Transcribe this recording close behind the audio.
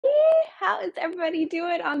How is everybody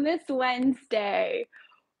doing on this Wednesday?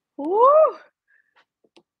 Woo!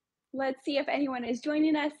 Let's see if anyone is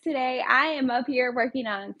joining us today. I am up here working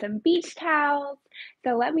on some beach towels,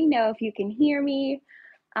 so let me know if you can hear me.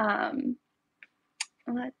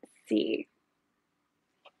 Let's see.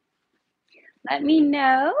 Let me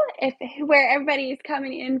know where everybody is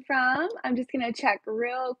coming in from. I'm just gonna check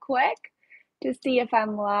real quick to see if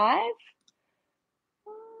I'm live.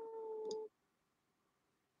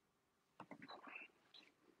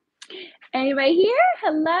 Anybody here?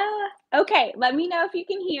 Hello? Okay, let me know if you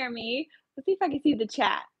can hear me. Let's see if I can see the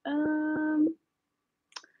chat.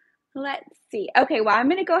 Let's see. Okay, well, I'm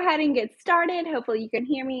gonna go ahead and get started. Hopefully you can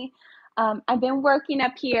hear me. I've been working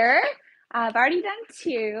up here. I've already done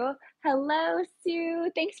 2. Hello, Sue.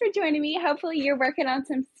 Thanks for joining me. Hopefully you're working on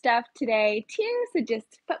some stuff today too, so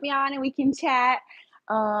just put me on and we can chat.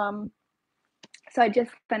 So I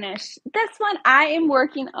just finished this one. I am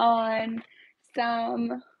working on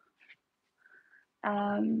some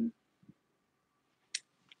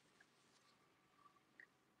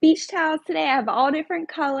beach towels today. I have all different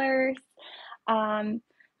colors. I've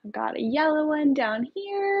got a yellow one down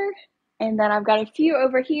here, and then I've got a few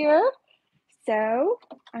over here. So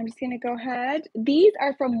I'm just gonna go ahead. These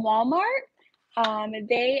are from Walmart.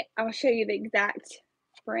 I'll show you the exact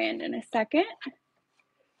brand in a second.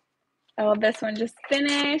 Oh, this one just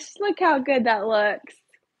finished. Look how good that looks.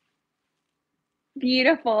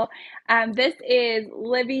 Beautiful. This is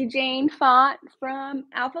Libby Jane font from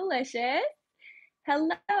Alphalicious.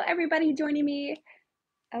 Hello, everybody joining me.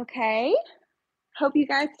 Okay. Hope you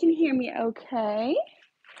guys can hear me okay.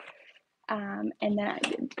 And then I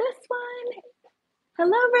did this one.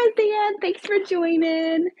 Hello, Roseanne. Thanks for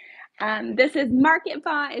joining. This is Market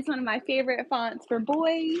Font. It's one of my favorite fonts for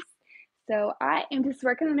boys. So I am just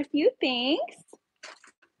working on a few things.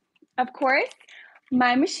 Of course,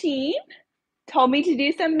 my machine told me to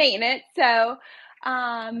do some maintenance. So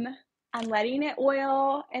I'm letting it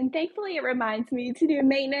oil. And thankfully, it reminds me to do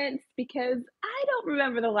maintenance because I don't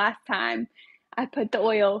remember the last time I put the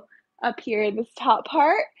oil up here in this top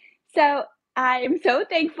part. So I am so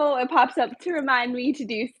thankful it pops up to remind me to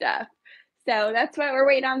do stuff. So that's why we're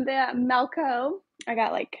waiting on the MELCO. I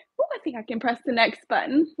got I think I can press the next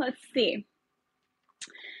button. Let's see.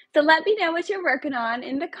 So let me know what you're working on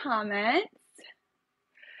in the comments.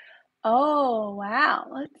 Oh, wow.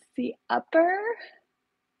 Let's see. Upper.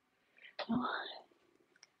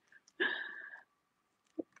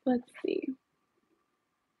 Let's see.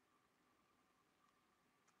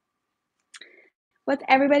 What's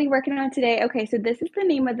everybody working on today? Okay, so this is the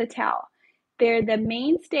name of the towel. They're the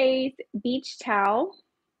Mainstays Beach Towel.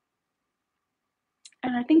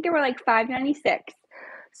 And I think they were like $5.96.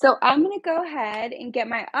 So I'm going to go ahead and get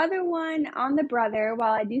my other one on the brother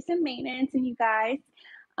while I do some maintenance, and you guys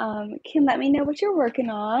can let me know what you're working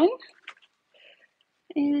on.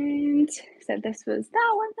 And so this was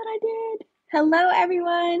that one that I did. Hello,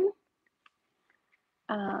 everyone.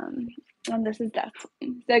 And this is that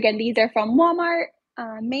one. So again, these are from Walmart,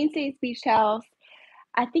 Mainstays Beach Towels.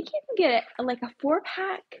 I think you can get like a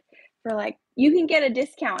 4-pack for you can get a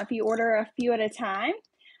discount if you order a few at a time.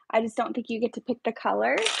 I just don't think you get to pick the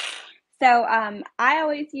colors. So I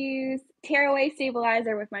always use tearaway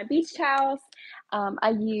stabilizer with my beach towels.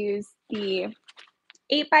 I use the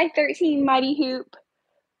 8x13 Mighty Hoop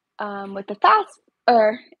with the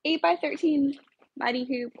 8x13 Mighty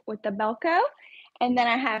Hoop with the MELCO. And then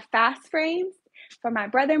I have fast frames for my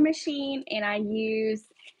brother machine, and I feel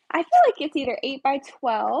like it's either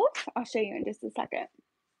 8x12, I'll show you in just a second,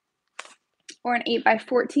 or an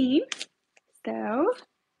 8x14. So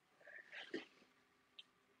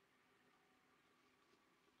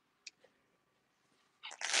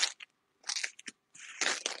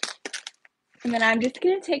and then I'm just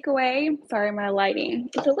gonna take away, sorry, my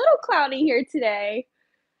lighting. It's a little cloudy here today.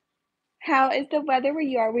 How is the weather where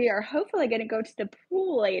you are? We are hopefully gonna go to the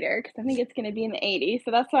pool later because I think it's gonna be in the 80s.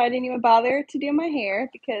 So that's why I didn't even bother to do my hair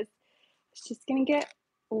because it's just gonna get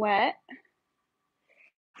wet.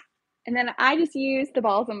 And then I just use the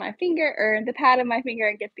balls of my finger or the pad of my finger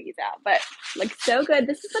and get these out. But looks so good.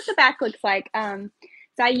 This is what the back looks like. So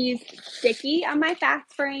I use sticky on my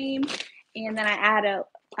fast frame, and then I add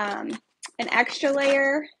an extra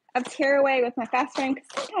layer of tearaway with my fast frame because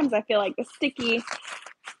sometimes I feel like the sticky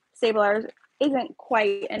stabilizer isn't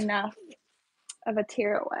quite enough of a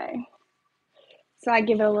tearaway. So I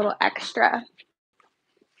give it a little extra.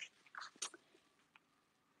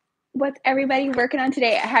 What's everybody working on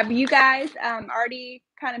today? Have you guys already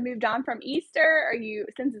kind of moved on from Easter?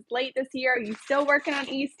 Since it's late this year, are you still working on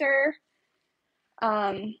Easter?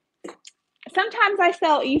 sometimes I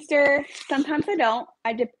sell Easter, sometimes I don't.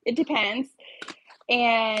 It depends.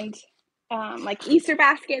 And like Easter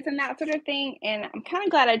baskets and that sort of thing. And I'm kind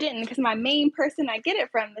of glad I didn't, because my main person I get it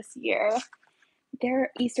from this year,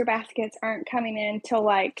 their Easter baskets aren't coming in till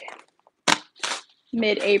like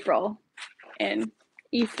mid-April, and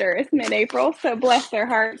Easter is mid-April, so bless their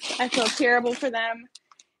hearts. I feel terrible for them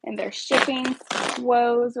and their shipping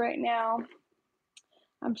woes right now.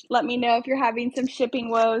 Let me know if you're having some shipping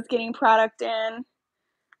woes getting product in.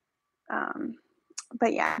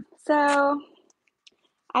 But yeah, so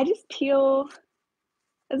I just peel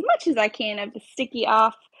as much as I can of the sticky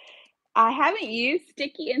off. I haven't used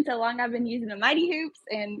sticky in so long. I've been using the Mighty Hoops,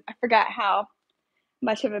 and I forgot how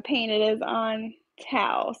much of a pain it is on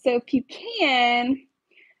towel. So if you can,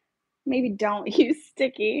 maybe don't use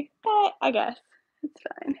sticky, but I guess it's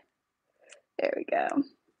fine. There we go.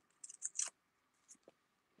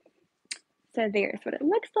 So there's what it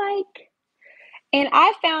looks like. And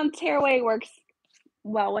I found tearaway works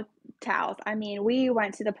well with towels. I mean, we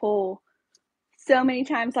went to the pool so many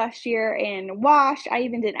times last year and washed. I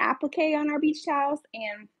even did applique on our beach towels,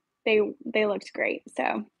 and they looked great.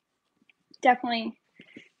 So definitely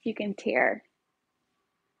you can tear.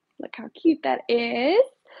 Look how cute that is.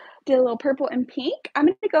 Did a little purple and pink. I'm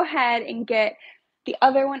going to go ahead and get the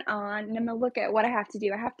other one on, and I'm going to look at what I have to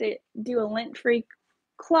do. I have to do a lint-free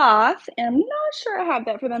cloth, and I'm not sure I have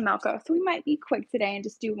that for the MELCO, so we might be quick today and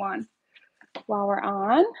just do one while we're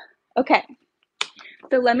on. Okay,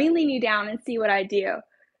 so let me lean you down and see what I do.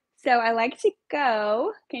 So I like to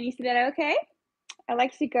go, can you see that okay? I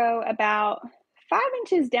like to go about 5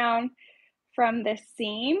 inches down from the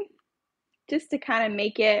seam, just to kind of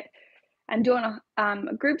make it, I'm doing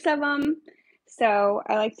groups of them, so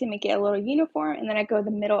I like to make it a little uniform, and then I go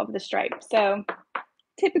the middle of the stripe. So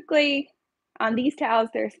typically on these towels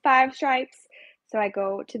there's 5 stripes, so I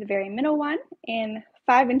go to the very middle one, and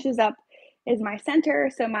 5 inches up is my center,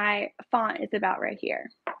 so my font is about right here.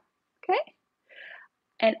 Okay,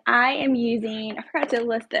 and I am using, I forgot to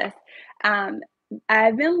list this,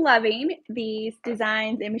 I've been loving these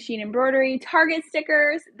designs in machine embroidery Target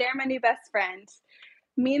stickers. They're my new best friend.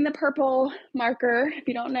 Me and the purple marker, if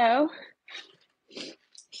you don't know,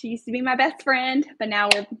 she used to be my best friend, but now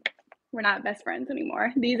we're not best friends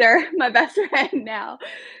anymore. These are my best friend now.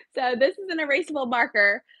 So this is an erasable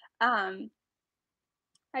marker. I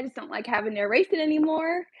just don't like having to erase it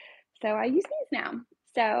anymore, so I use these now.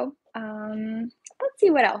 So let's see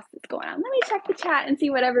what else is going on. Let me check the chat and see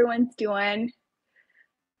what everyone's doing.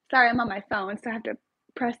 Sorry, I'm on my phone, so I have to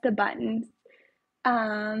press the buttons.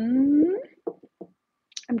 I'm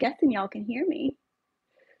guessing y'all can hear me.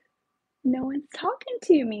 No one's talking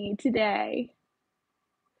to me today.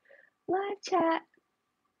 Live chat.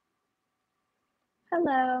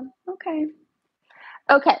 Hello. Okay.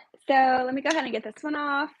 Okay, so let me go ahead and get this one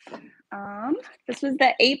off. This was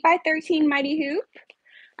the 8x13 Mighty Hoop.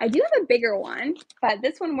 I do have a bigger one, but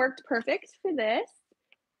this one worked perfect for this.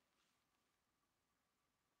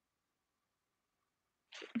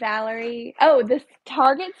 Valerie, oh, the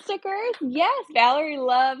Target stickers. Yes, Valerie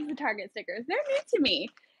loves the Target stickers. They're new to me,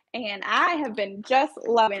 and I have been just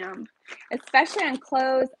loving them, especially on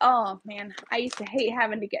clothes. Oh man, I used to hate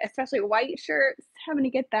having to get, especially white shirts, having to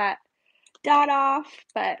get that dot off,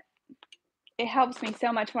 but it helps me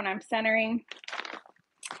so much when I'm centering.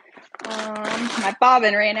 My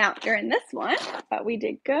bobbin ran out during this one, but we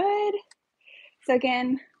did good. So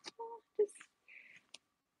again,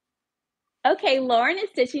 okay, Lauren is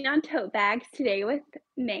stitching on tote bags today with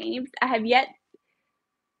names. I have yet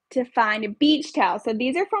to find a beach towel. So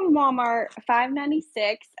these are from Walmart,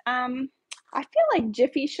 $5.96. I feel like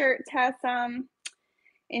Jiffy Shirts has some,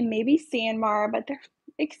 and maybe Sandmar, but they're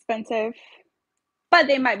expensive. But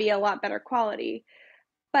they might be a lot better quality.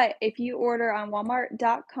 But if you order on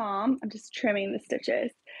Walmart.com, I'm just trimming the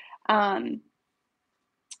stitches.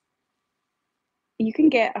 You can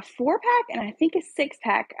get a 4-pack and I think a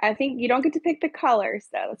 6-pack. I think you don't get to pick the colors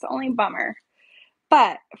though. That's the only bummer.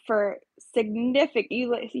 But for significant,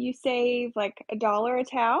 you save like $1 a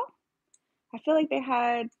towel. I feel like they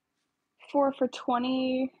had 4 for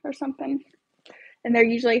 $20 or something, and they're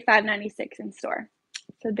usually $5.96 in store.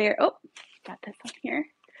 So there. Oh, got this on here.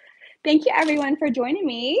 Thank you everyone for joining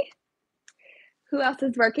me. Who else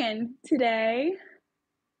is working today?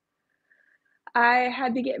 I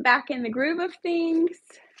had to get back in the groove of things.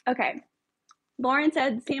 Okay. Lauren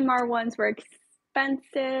said Sandmar ones were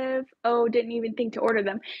expensive. Oh, didn't even think to order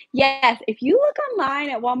them. Yes, if you look online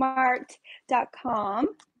at walmart.com,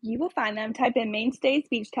 you will find them. Type in Mainstays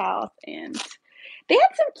beach towels, and they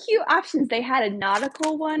had some cute options. They had a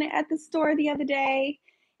nautical one at the store the other day.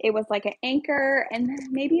 It was like an anchor and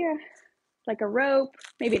maybe like a rope.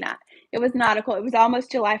 Maybe not. It was nautical. It was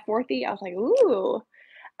almost July 4th-y. I was like, ooh.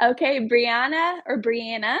 Okay, Brianna or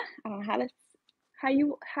Brianna. I don't know how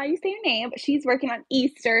you say your name, but she's working on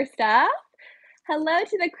Easter stuff. Hello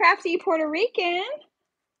to the crafty Puerto Rican.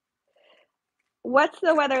 What's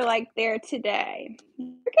the weather like there today?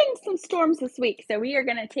 We're getting some storms this week, so we are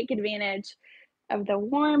going to take advantage of the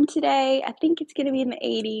warm today. I think it's going to be in the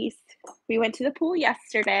 80s. We went to the pool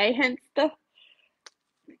yesterday, hence the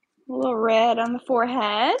little red on the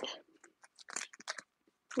forehead.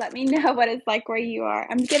 Let me know what it's like where you are.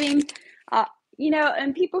 I'm getting,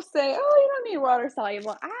 and people say, oh, you don't need water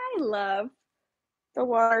soluble. I love the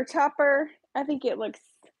water topper. I think it looks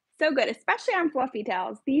so good, especially on fluffy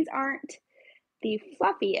towels. These aren't the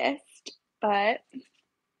fluffiest, but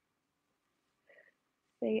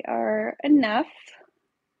they are enough.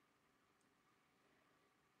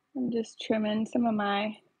 I'm just trimming some of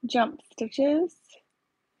my jump stitches.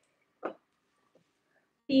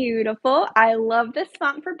 Beautiful. I love this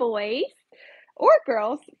font for boys or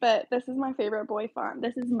girls, but this is my favorite boy font.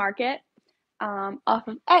 This is Market off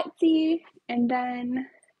of Etsy. And then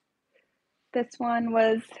this one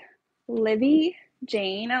was Livy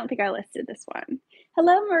Jane. I don't think I listed this one.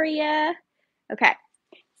 Hello, Maria. Okay,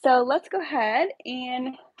 so let's go ahead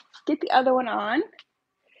and get the other one on.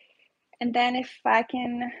 And then if I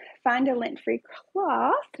can find a lint-free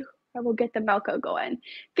cloth, I will get the MELCO going.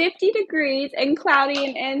 50 degrees and cloudy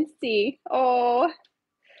in NC. Oh,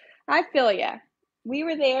 I feel ya. We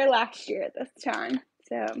were there last year at this time.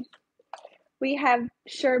 So we have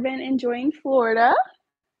sure been enjoying Florida.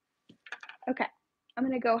 Okay, I'm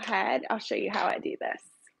gonna go ahead. I'll show you how I do this.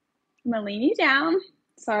 I'm gonna lean you down.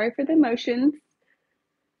 Sorry for the motions.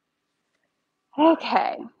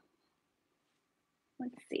 Okay,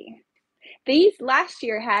 let's see. These last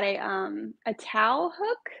year had a towel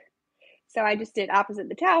hook. So I just did opposite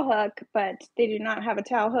the towel hook, but they do not have a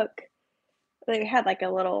towel hook. They had like a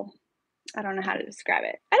little, I don't know how to describe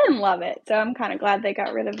it. I didn't love it, so I'm kind of glad they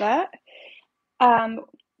got rid of that.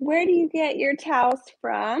 Where do you get your towels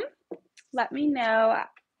from? Let me know.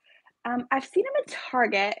 I've seen them at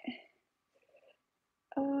Target.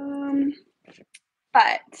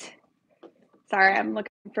 But sorry, I'm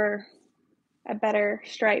looking for a better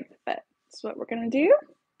stripe, but that's what we're gonna do.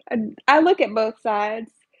 I look at both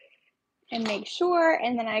sides and make sure,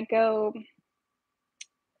 and then I go,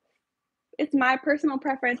 it's my personal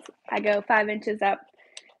preference, I go 5 inches up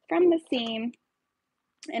from the seam,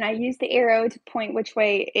 and I use the arrow to point which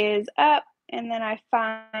way is up, and then I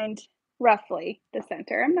find roughly the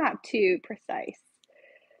center. I'm not too precise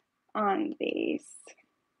on these.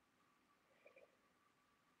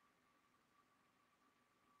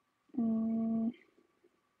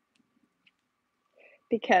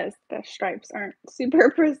 Because the stripes aren't super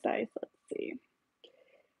precise. Let's see.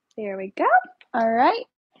 There we go. All right.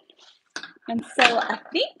 And so I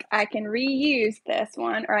think I can reuse this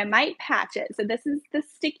one, or I might patch it. So this is the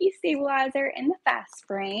sticky stabilizer in the fast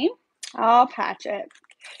frame. I'll patch it.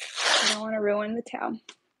 I don't want to ruin the towel.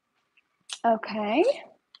 Okay.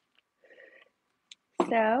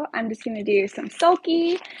 So I'm just going to do some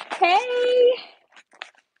sulky. Hey!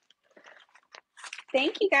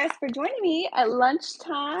 Thank you guys for joining me at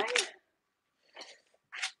lunchtime.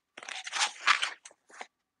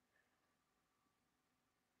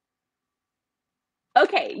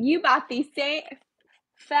 Okay, you bought these same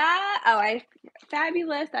fabulous.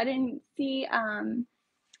 I didn't see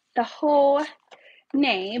the whole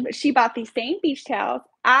name, but she bought these same beach towels.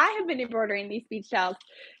 I have been embroidering these beach towels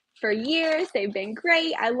for years. They've been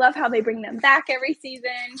great. I love how they bring them back every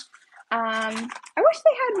season. I wish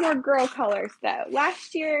they had more girl colors though.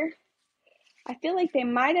 Last year, I feel like they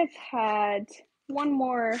might have had one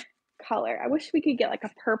more color. I wish we could get like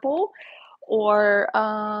a purple or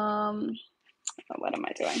what am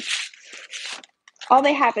I doing? All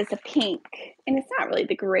they have is a pink, and it's not really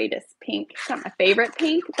the greatest pink. It's not my favorite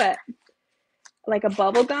pink, but like a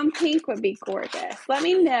bubblegum pink would be gorgeous. Let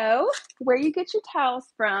me know where you get your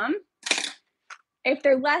towels from. If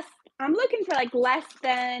they're less, I'm looking for like less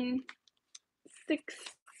than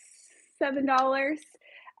 $7.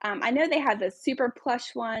 I know they have the super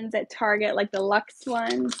plush ones at Target, like the luxe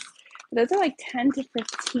ones. Those are like 10 to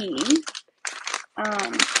 15.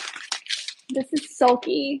 This is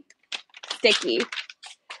sulky, sticky.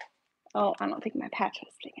 Oh, I don't think my patch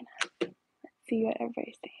was big enough. Let's see what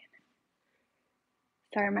everybody's saying.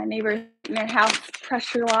 Sorry, my neighbors in their house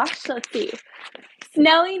pressure washed. Let's see.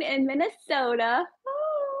 Snowing in Minnesota.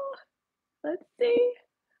 Oh, let's see.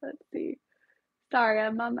 Let's see. Sorry,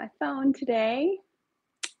 I'm on my phone today.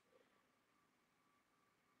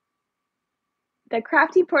 The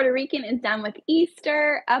crafty Puerto Rican is done with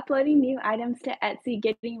Easter, uploading new items to Etsy,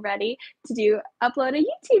 getting ready to upload a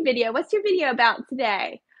YouTube video. What's your video about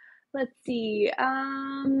today? Let's see.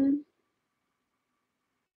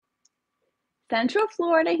 Central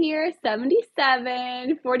Florida here,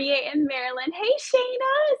 77, 48 in Maryland. Hey,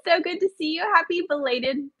 Shayna, so good to see you. Happy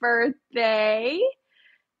belated birthday.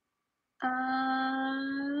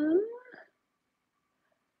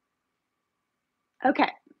 Okay.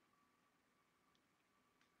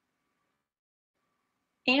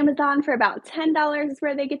 Amazon for about $10 is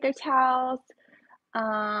where they get their towels.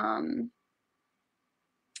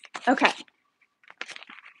 Okay.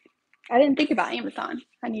 I didn't think about Amazon.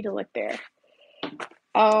 I need to look there.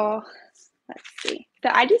 Oh, let's see.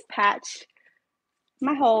 So I just patched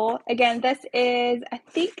my hole. Again, this is, I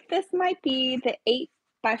think this might be the 8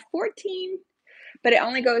 by 14, but it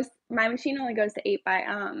only goes, my machine only goes to 8 by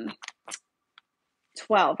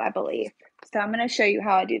 12, I believe. So I'm going to show you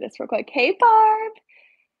how I do this real quick. Hey, Barb.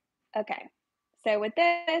 Okay. So with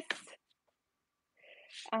this,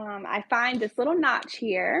 I find this little notch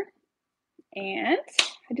here, and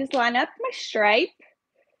I just line up my stripe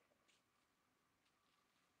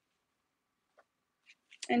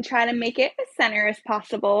and try to make it as center as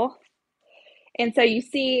possible. And so you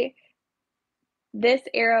see this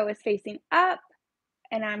arrow is facing up,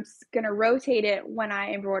 and I'm going to rotate it when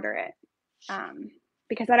I embroider it,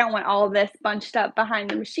 because I don't want all of this bunched up behind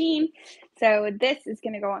the machine. So this is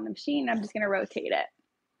going to go on the machine. I'm just going to rotate it.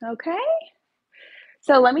 Okay.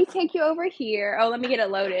 So let me take you over here. Oh, let me get it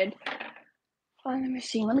loaded on the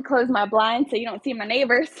machine. Let me close my blinds so you don't see my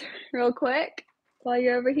neighbors real quick while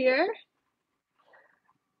you're over here.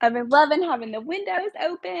 I've been loving having the windows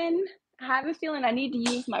open. I have a feeling I need to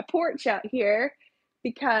use my porch out here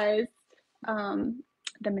because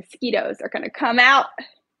the mosquitoes are going to come out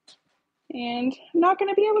and I'm not going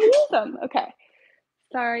to be able to use them. Okay.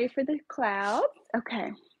 Sorry for the clouds.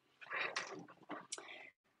 Okay.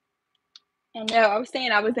 And no, I was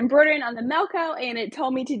saying I was embroidering on the MELCO and it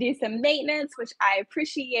told me to do some maintenance, which I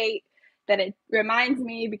appreciate that it reminds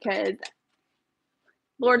me because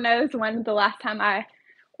Lord knows when the last time I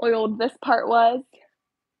oiled this part was.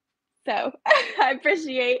 So I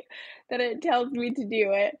appreciate that it tells me to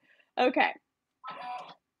do it. Okay.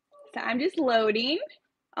 So I'm just loading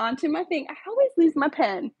onto my thing. I always lose my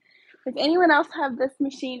pen. Does anyone else have this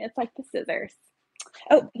machine? It's like the scissors.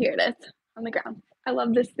 Oh, here it is on the ground. I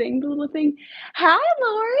love this thing, the little thing. Hi,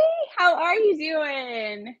 Lori. How are you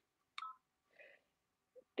doing?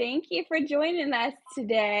 Thank you for joining us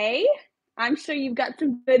today. I'm sure you've got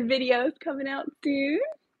some good videos coming out soon.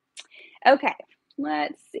 Okay,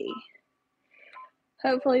 let's see.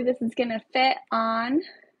 Hopefully this is gonna fit on.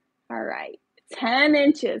 All right, 10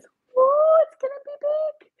 inches. Woo, it's gonna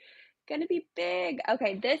be big.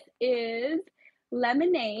 Okay, this is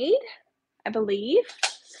lemonade, I believe.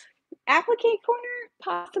 Applique corner,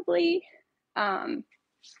 possibly. So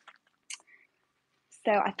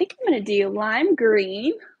I think I'm gonna do lime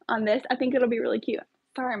green on this. I think it'll be really cute.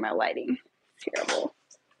 Sorry, my lighting is terrible.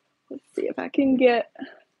 Let's see if I can get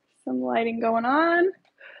some lighting going on.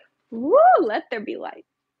 Woo, let there be light.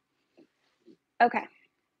 Okay,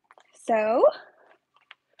 so,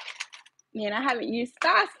 man, I haven't used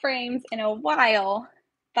fast frames in a while,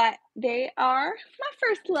 but they are my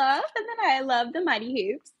first love, and then I love the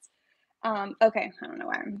Mighty Hoops. Okay, I don't know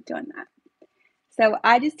why I'm doing that. So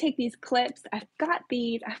I just take these clips. I've got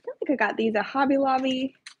these, I feel like I got these at Hobby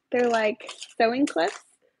Lobby. They're like sewing clips.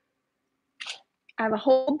 I have a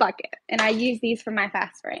whole bucket, and I use these for my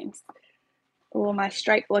fast frames. Oh, my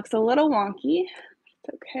stripe looks a little wonky.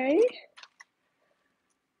 It's okay.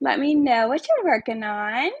 Let me know what you're working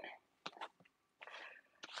on.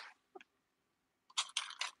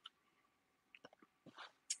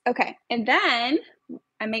 Okay, and then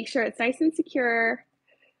I make sure it's nice and secure.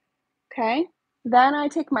 Okay, then I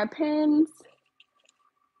take my pins,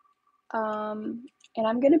 and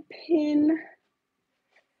I'm gonna pin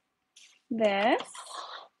this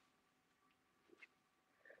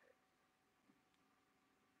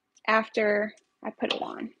after I put it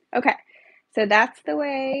on. Okay, so that's the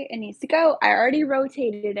way it needs to go. I already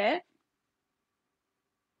rotated it.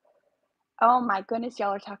 Oh my goodness,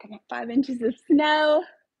 y'all are talking 5 inches of snow.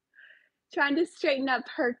 Trying to straighten up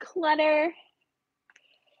her clutter.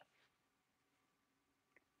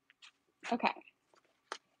 Okay.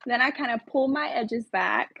 Then I kind of pull my edges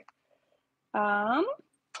back. Okay.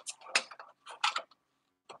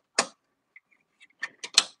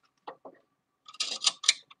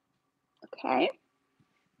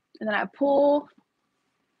 And then I pull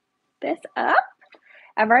this up.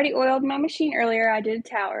 I've already oiled my machine earlier. I did a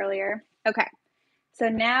towel earlier. Okay. So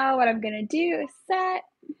now what I'm gonna do is set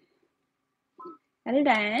at an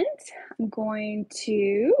end. I'm going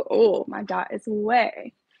to, oh, my dot is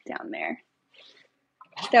way down there.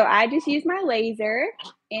 So I just use my laser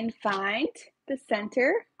and find the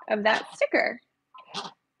center of that sticker.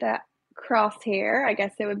 That crosshair, I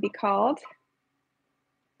guess it would be called.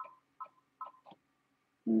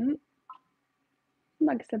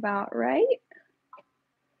 Looks about right.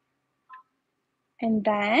 And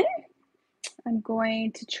then I'm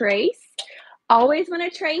going to trace. Always want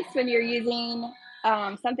to trace when you're using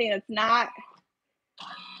something that's not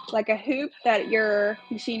like a hoop that your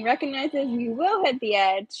machine recognizes. You will hit the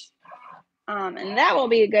edge, and that will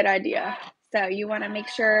be a good idea. So you want to make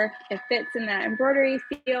sure it fits in that embroidery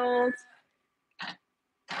field.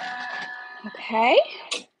 Okay.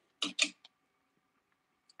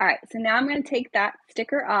 All right, so now I'm going to take that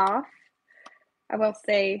sticker off. I will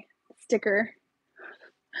say sticker,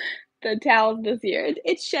 the towels this year.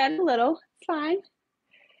 It shed a little, it's fine.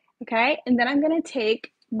 Okay, and then I'm going to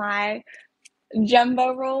take my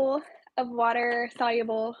jumbo roll of water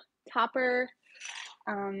soluble topper,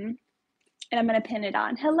 and I'm going to pin it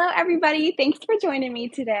on. Hello, everybody. Thanks for joining me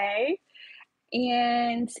today.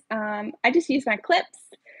 And I just use my clips.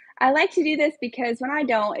 I like to do this because when I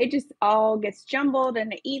don't, it just all gets jumbled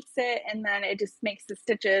and it eats it, and then it just makes the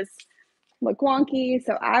stitches look wonky.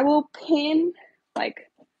 So I will pin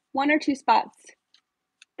like 1 or 2 spots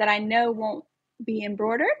that I know won't be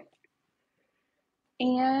embroidered,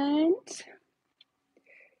 and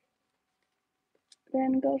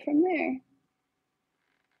then go from there.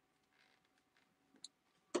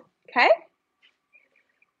 Okay.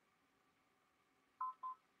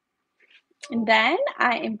 And then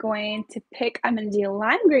I am going to pick, I'm going to do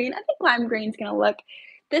lime green. I think lime green is going to look,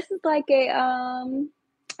 this is like a, I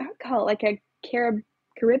would call it like a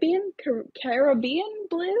Caribbean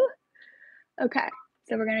blue. Okay,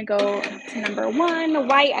 so we're going to go to number 1,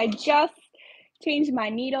 white. I just changed my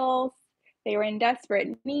needles. They were in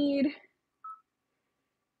desperate need.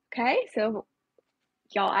 Okay, so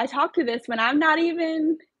y'all, I talk to this when I'm not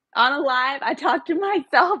even on a live. I talk to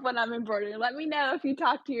myself when I'm embroidering. Let me know if you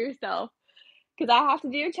talk to yourself, because I have to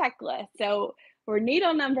do a checklist. So we're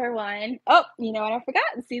needle number 1. Oh, you know what I forgot?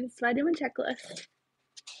 See, this is why I do my checklist.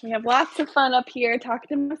 We have lots of fun up here talking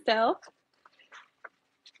to myself.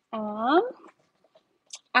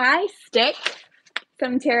 I stick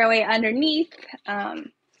some tearaway underneath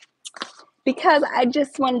because I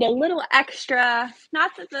just wanted a little extra.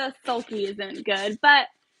 Not that the sulky isn't good, but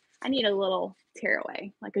I need a little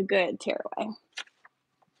tearaway, like a good tearaway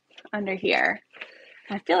under here.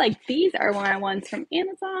 I feel like these are ones from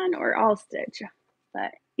Amazon or All Stitch,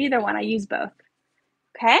 but either one, I use both.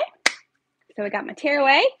 Okay, so we got my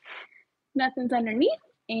tearaway, nothing's underneath,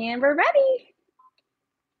 and we're ready.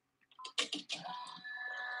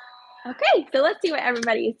 Okay, so let's see what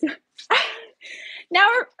everybody's now.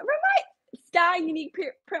 Remind Style Unique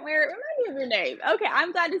Printwear, remind me of your name. Okay,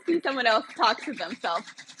 I'm glad to see someone else talk to themselves,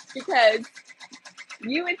 because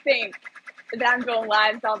you would think that I'm going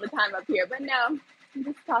lives all the time up here, but no, I'm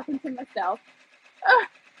just talking to myself.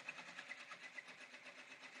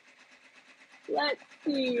 Let's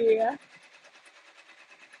see.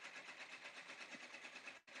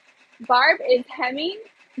 Barb is hemming,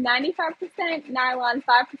 95% nylon,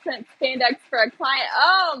 5% spandex for a client.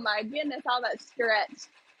 Oh my goodness, all that stretch.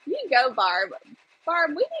 You go, Barb.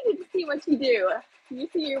 Barb, we need to see what you do. You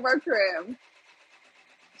see your workroom.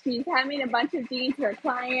 She's hemming a bunch of jeans for a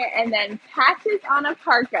client and then patches on a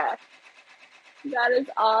parka. That is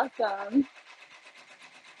awesome.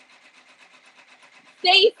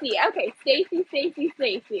 Stacy. Okay, Stacy.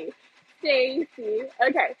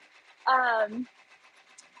 Okay.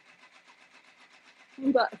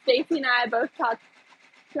 Stacy and I both talked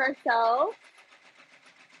to ourselves.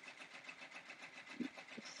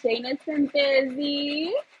 Shayna's been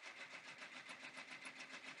busy.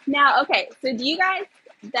 Now, okay, so do you guys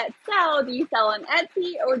do you sell on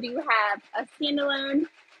Etsy, or do you have a standalone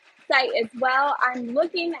site as well? I'm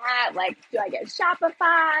looking at, like, do I get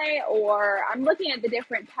Shopify, or I'm looking at the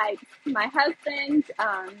different types. My husband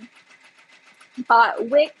bought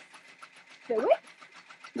Wix. The Wix?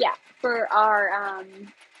 Yeah, for our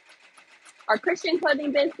Christian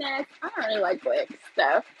clothing business. I don't really like Wix,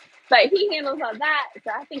 so, but he handles all that.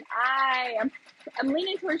 So I think I'm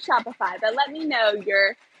leaning towards Shopify. But let me know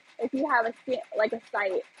if you have a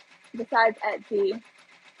site besides Etsy.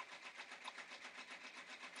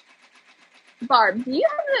 Barb, do you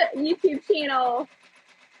have a YouTube channel?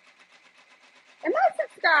 Am I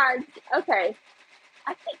subscribed? Okay,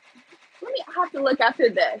 I think I have to look after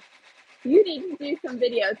this. You need to do some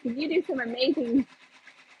videos because you do some amazing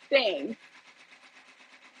things.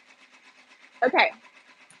 Okay,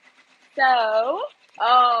 so,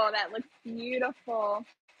 oh, that looks beautiful.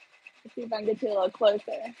 Let's see if I can get you a little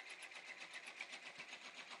closer.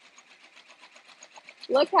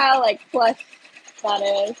 Look how like plush that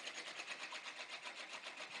is.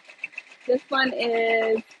 This one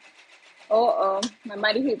is, my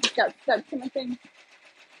mighty hoop got stuck to my thing.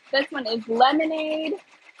 This one is Lemonade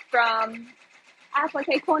from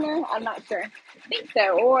Applique Corner. I'm not sure. I think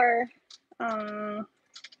so. Or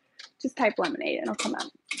just type lemonade and it'll come out.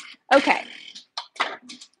 Okay.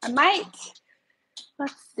 I might,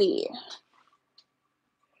 let's see.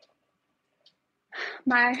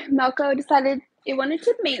 My Melco decided it wanted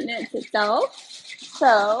to maintenance itself.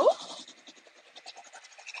 So,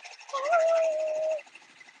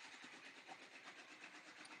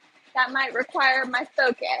 that might require my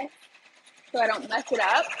focus so I don't mess it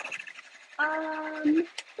up. But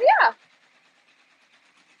yeah.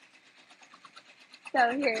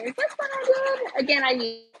 So here's this one I did. Again, I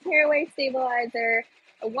used tearaway stabilizer,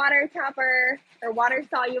 a water topper or water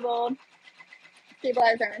soluble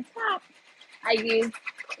stabilizer on top. I used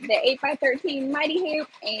the 8x13 Mighty Hoop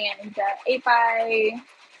and the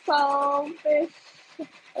 8x12-ish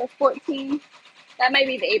or 14. That might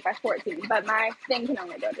be the 8x14, but my thing can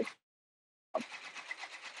only go to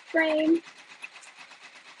frame.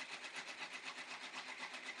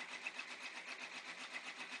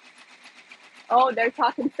 Oh, they're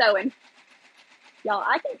talking sewing. Y'all,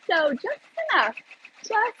 I can sew just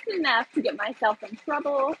enough to get myself in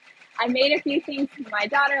trouble. I made a few things for my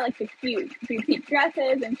daughter, like the cute boutique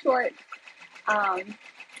dresses and shorts. I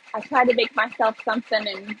tried to make myself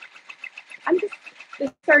something, and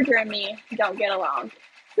the surger and me don't get along.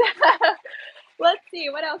 Let's see,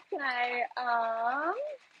 what else can I,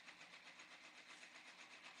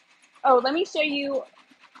 let me show you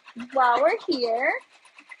while we're here.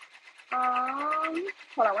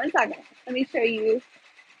 Hold on one second. Let me show you.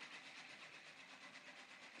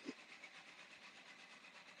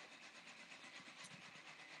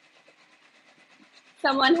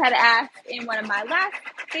 Someone had asked in one of my last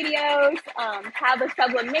videos how the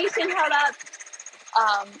sublimation held up.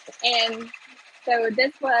 And so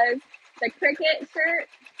this was the Cricut shirt,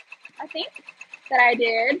 I think, that I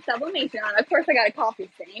did sublimation on. Of course, I got a coffee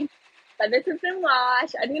stain, but this has been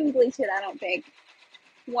washed. I didn't bleach it, I don't think.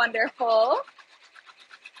 Wonderful.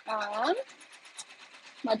 My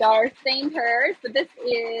daughter stained hers, but this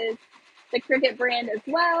is the Cricut brand as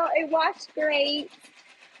well. It washed great.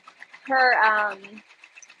 Her,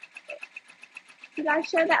 did I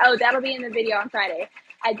show that? Oh, that'll be in the video on Friday.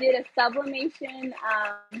 I did a sublimation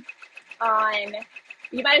on,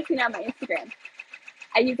 you might have seen it on my Instagram.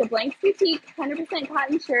 I used a Blanks Boutique 100%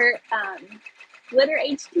 cotton shirt, glitter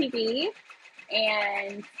HTV,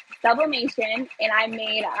 and sublimation, and I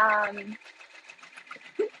made,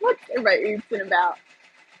 what's everybody oopsing about?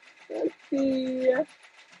 Let's see.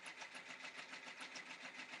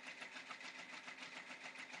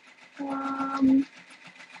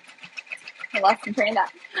 I lost the train of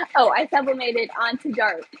thought. Oh, I sublimated onto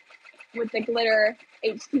dark with the glitter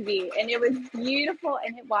HTV, and it was beautiful,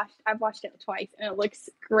 and I've washed it twice, and it looks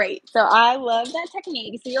great. So I love that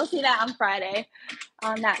technique. So you'll see that on Friday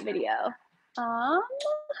on that video. And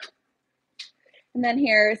then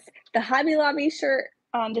here's the Hobby Lobby shirt.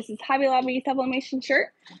 This is Hobby Lobby sublimation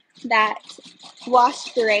shirt that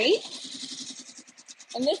washed great.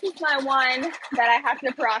 And this is my one that I have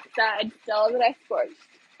to peroxide still that I scorched.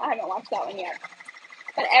 I haven't washed that one yet.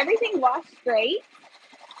 But everything washed great.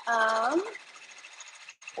 And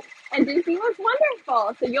Disney was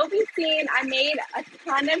wonderful. So you'll be seeing, I made a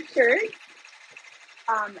ton of shirts.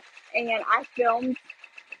 And I filmed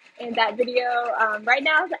in that video. Right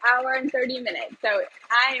now it's an hour and 30 minutes. So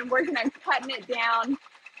I am working on cutting it down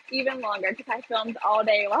even longer because I filmed all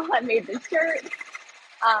day while I made the shirt.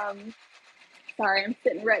 Sorry, I'm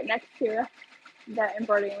sitting right next to the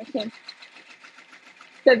embroidery machine.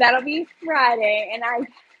 So that'll be Friday, and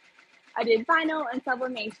I did vinyl and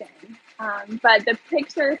sublimation. But the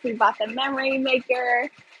pictures, we bought the memory maker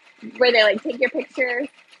where they like take your pictures.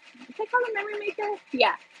 Is that called a memory maker?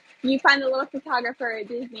 Yeah. You find the little photographer at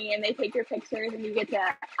Disney and they take your pictures and you get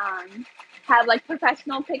to have like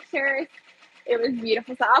professional pictures. It was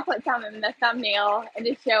beautiful. So I'll put some in the thumbnail and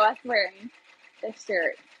just show us wearing this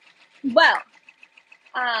shirt. Well,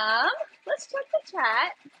 let's check the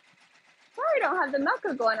chat. Sorry I don't have the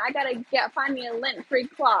Melco going. I gotta find me a lint-free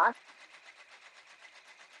cloth.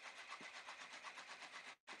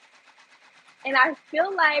 And I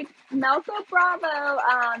feel like Melco Bravo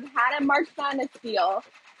had a March Madness deal.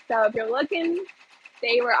 So if you're looking,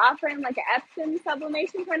 they were offering like an Epson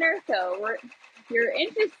sublimation printer. So if you're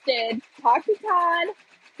interested, talk to Todd.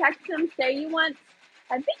 text them, say you want,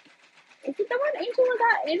 I think, is it the one Angela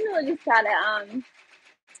got? Angela just got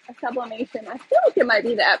a sublimation. I feel like it might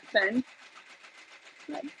be the Epson.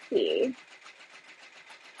 Let's see.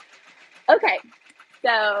 Okay,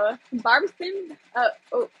 so Barb's been,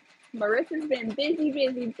 Marissa's been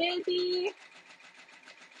busy.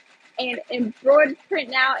 And embroidered print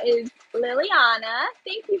now is Liliana.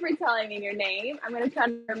 Thank you for telling me your name. I'm going to try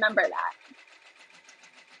to remember that.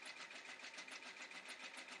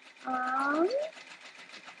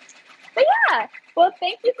 But yeah, well,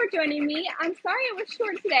 thank you for joining me. I'm sorry it was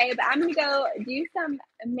short today, but I'm going to go do some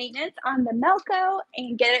maintenance on the MELCO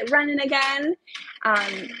and get it running again.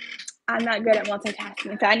 I'm not good at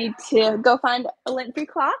multitasking, so I need to go find a lint-free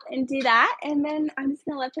cloth and do that, and then I'm just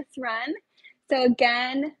going to let this run. So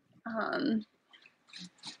again,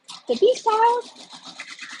 the beach towels,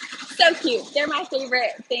 so cute. They're my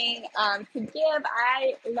favorite thing to give.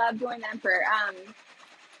 I love doing them for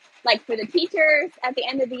like for the teachers at the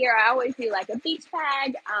end of the year. I always do like a beach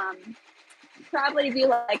bag, probably do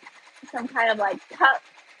like some kind of like cup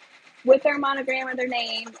with their monogram or their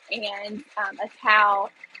name, and a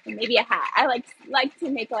towel and maybe a hat. I like to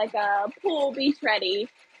make like a pool beach ready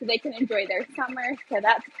so they can enjoy their summer. So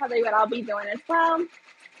that's probably what I'll be doing as well.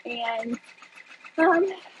 And yeah.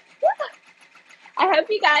 I hope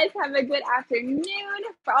you guys have a good afternoon.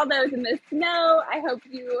 For all those in the snow, I hope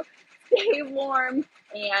you stay warm.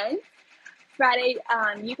 And Friday,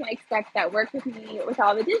 you can expect that work with me with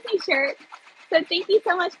all the Disney shirts. So thank you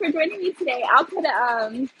so much for joining me today. I'll put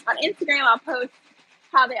on Instagram, I'll post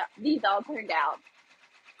how these all turned out.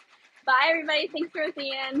 Bye, everybody. Thanks for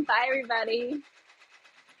seeing. Bye, everybody.